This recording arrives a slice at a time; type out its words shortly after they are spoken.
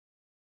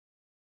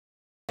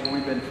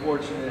been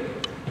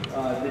fortunate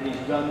that he's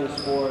done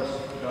this for us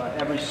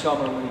every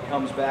summer when he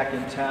comes back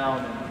in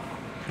town. And,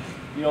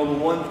 you know, the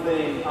one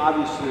thing,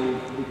 obviously,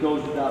 it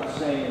goes without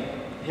saying,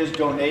 his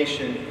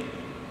donation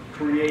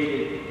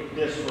created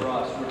this for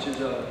us, which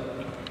is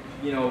a,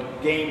 you know,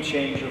 game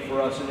changer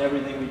for us in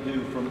everything we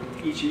do, from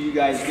each of you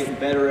guys getting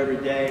better every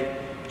day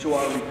to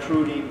our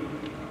recruiting.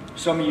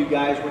 Some of you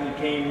guys, when you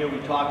came here, we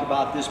talked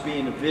about this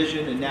being a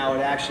vision, and now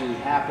it actually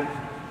happened.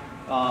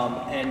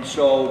 And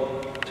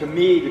so, to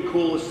me, the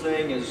coolest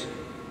thing is,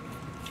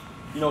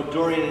 you know,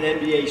 during an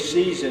NBA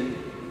season,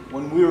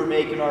 when we were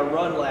making our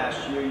run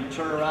last year, you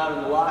turn around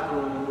in the locker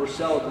room and we're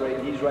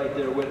celebrating, he's right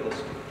there with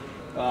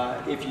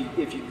us. If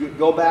you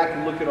go back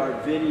and look at our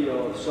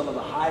video of some of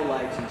the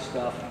highlights and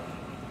stuff,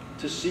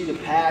 to see the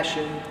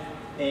passion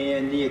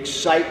and the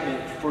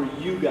excitement for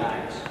you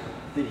guys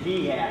that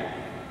he had.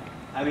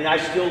 I mean, I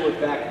still look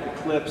back at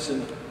the clips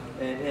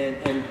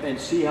and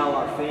see how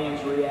our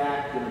fans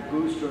react, and a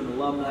booster, an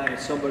alumni, and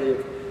somebody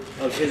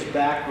of his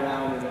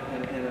background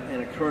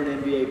and a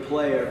current NBA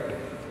player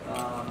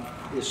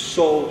is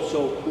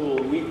so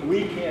cool.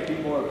 We can't be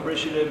more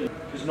appreciative,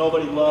 because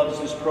nobody loves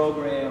this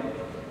program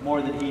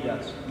more than he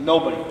does.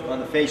 Nobody on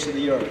the face of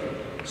the earth.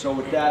 So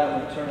with that,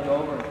 I'm going to turn it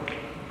over.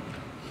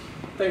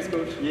 Thanks,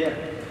 Coach. Yeah.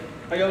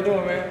 How y'all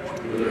doing, man?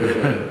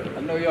 Good.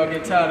 I know y'all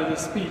get tired of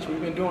this speech.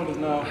 We've been doing this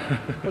now.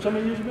 Coach, how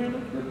many years you been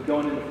in? We're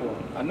going into 4.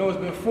 I know it's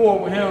been 4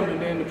 with him,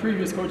 and then the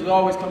previous coaches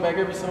always come back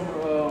every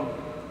summer.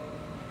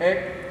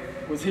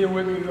 Eck was here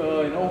with me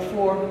in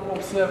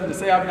 04, 07. To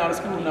say I've been out of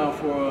school now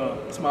for,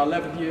 it's my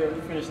 11th year,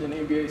 finished in the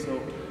NBA,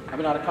 so I've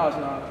been out of college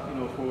now, you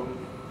know,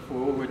 for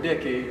over a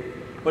decade.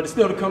 But it's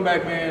still to come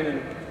back, man,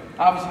 and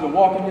obviously to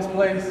walk in this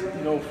place,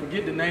 you know,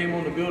 forget the name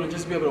on the building,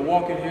 just be able to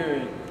walk in here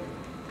and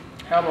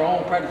have our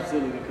own practice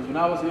facility. Because when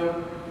I was here,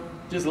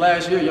 just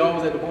last year, y'all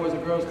was at the Boys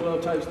and Girls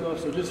Club type stuff.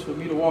 So just for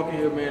me to walk in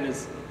here, man,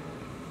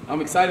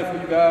 I'm excited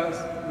for you guys.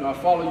 You know, I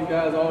follow you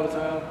guys all the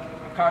time.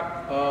 I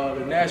caught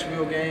the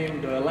Nashville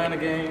game, the Atlanta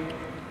game.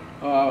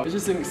 It's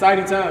just an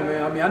exciting time,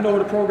 man. I mean, I know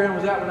where the program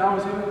was at when I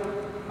was here.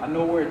 I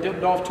know where it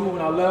dipped off to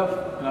when I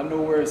left, and I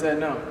know where it's at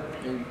now.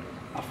 And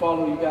I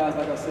follow you guys,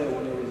 like I said,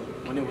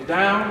 when it was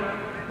down.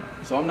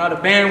 So I'm not a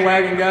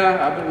bandwagon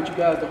guy. I've been with you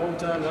guys the whole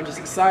time. I'm just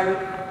excited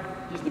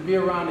just to be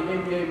around the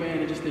NBA, man,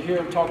 and just to hear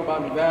them talk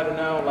about Nevada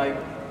now,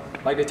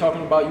 like they're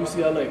talking about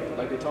UCLA,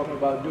 like they're talking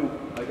about Duke,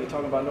 like they're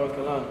talking about North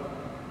Carolina.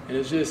 And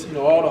it's just, you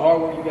know, all the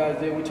hard work you guys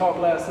did. We talked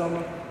last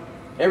summer.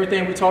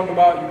 Everything we talked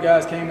about, you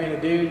guys came in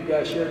and did. You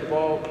guys shared the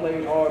ball,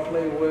 played hard,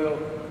 played well,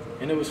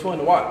 and it was fun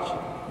to watch.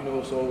 You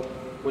know, so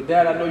with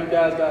that, I know you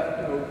guys got,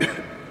 you know,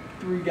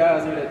 3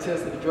 guys here that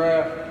tested the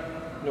draft,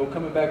 you know,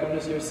 coming back on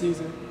this year's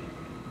season.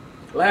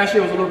 Last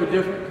year was a little bit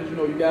different because, you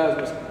know, you guys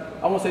was,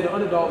 I won't say the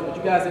underdogs, but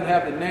you guys didn't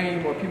have the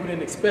name, or people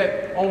didn't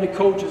expect. Only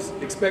coaches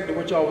expected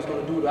what y'all was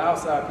going to do. The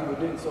outside people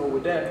didn't. So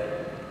with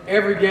that,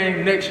 every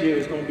game next year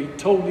is going to be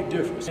totally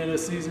different. In the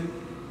season,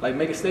 like,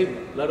 make a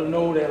statement. Let them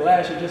know that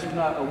last year just was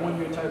not a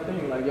one-year type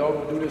thing. Like, y'all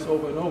going to do this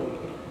over and over.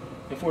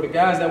 And for the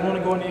guys that want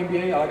to go in the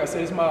NBA, like I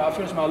said, I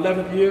finished my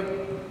 11th year,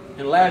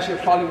 and last year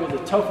probably was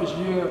the toughest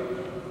year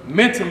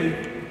mentally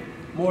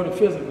more than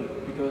physically,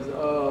 because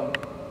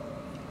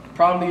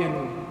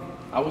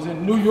I was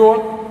in New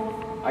York.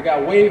 I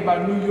got waived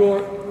by New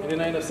York, and then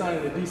I ended up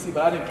signing to DC,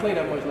 but I didn't play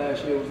that much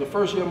last year. It was the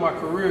first year of my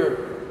career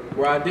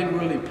where I didn't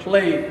really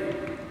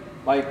play,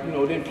 like, you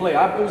know, didn't play.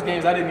 It was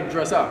games I didn't even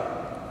dress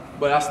out.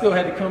 But I still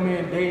had to come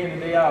in and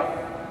day out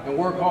and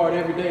work hard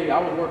every day. I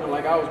was working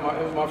like it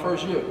was my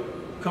first year.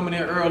 Coming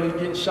in early,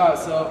 getting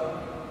shots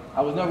up.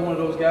 I was never one of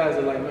those guys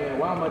that, like, man,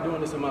 why am I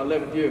doing this in my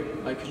 11th year?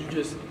 Like, because you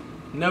just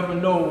never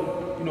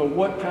know, you know,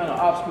 what kind of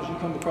obstacles you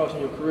come across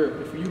in your career.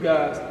 And for you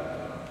guys,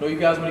 you know, you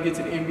guys want to get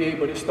to the NBA,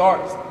 but it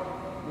starts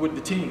with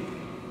the team.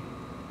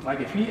 Like,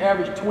 if he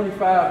averaged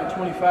 25 and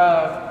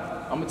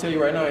 25, I'm gonna tell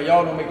you right now,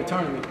 y'all don't make the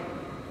tournament,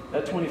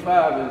 that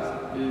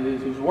 25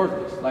 is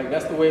worthless. Like,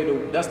 that's the way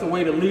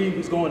the league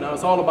is going now.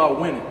 It's all about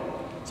winning.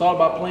 It's all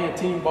about playing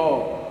team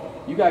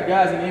ball. You got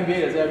guys in the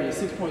NBA that's averaging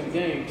 6 points a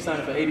game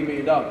signing for $80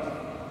 million.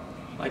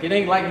 Like, it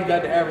ain't like you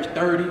got to average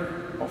 30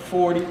 or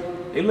 40.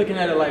 They're looking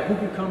at it like, who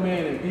can come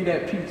in and be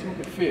that piece, who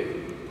can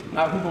fit.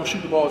 Not who's gonna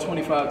shoot the ball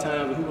 25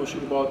 times or who's gonna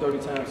shoot the ball 30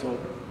 times. So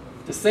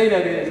to say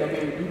that is, I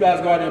mean, you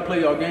guys go out there and play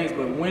your games,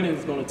 but winning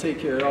is going to take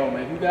care of it all,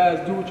 man. You guys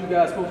do what you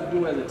guys supposed to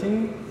do as a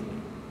team,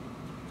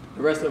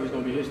 the rest of it's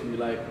going to be history.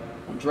 Like,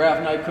 when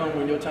draft night comes,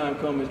 when your time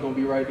comes, it's going to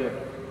be right there.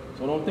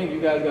 So don't think you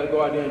guys got to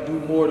go out there and do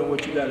more than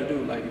what you got to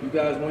do. Like, if you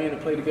guys win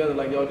and play together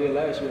like y'all did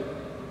last year,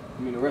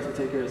 I mean, the rest will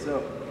take care of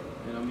itself.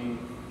 And I mean,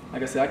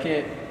 like I said, I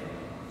can't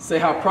say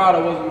how proud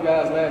I was of you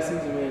guys last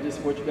season, man,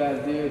 just what you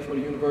guys did for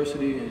the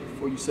university and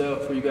for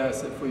yourself, for you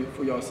guys,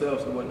 for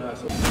yourselves and whatnot.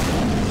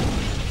 So.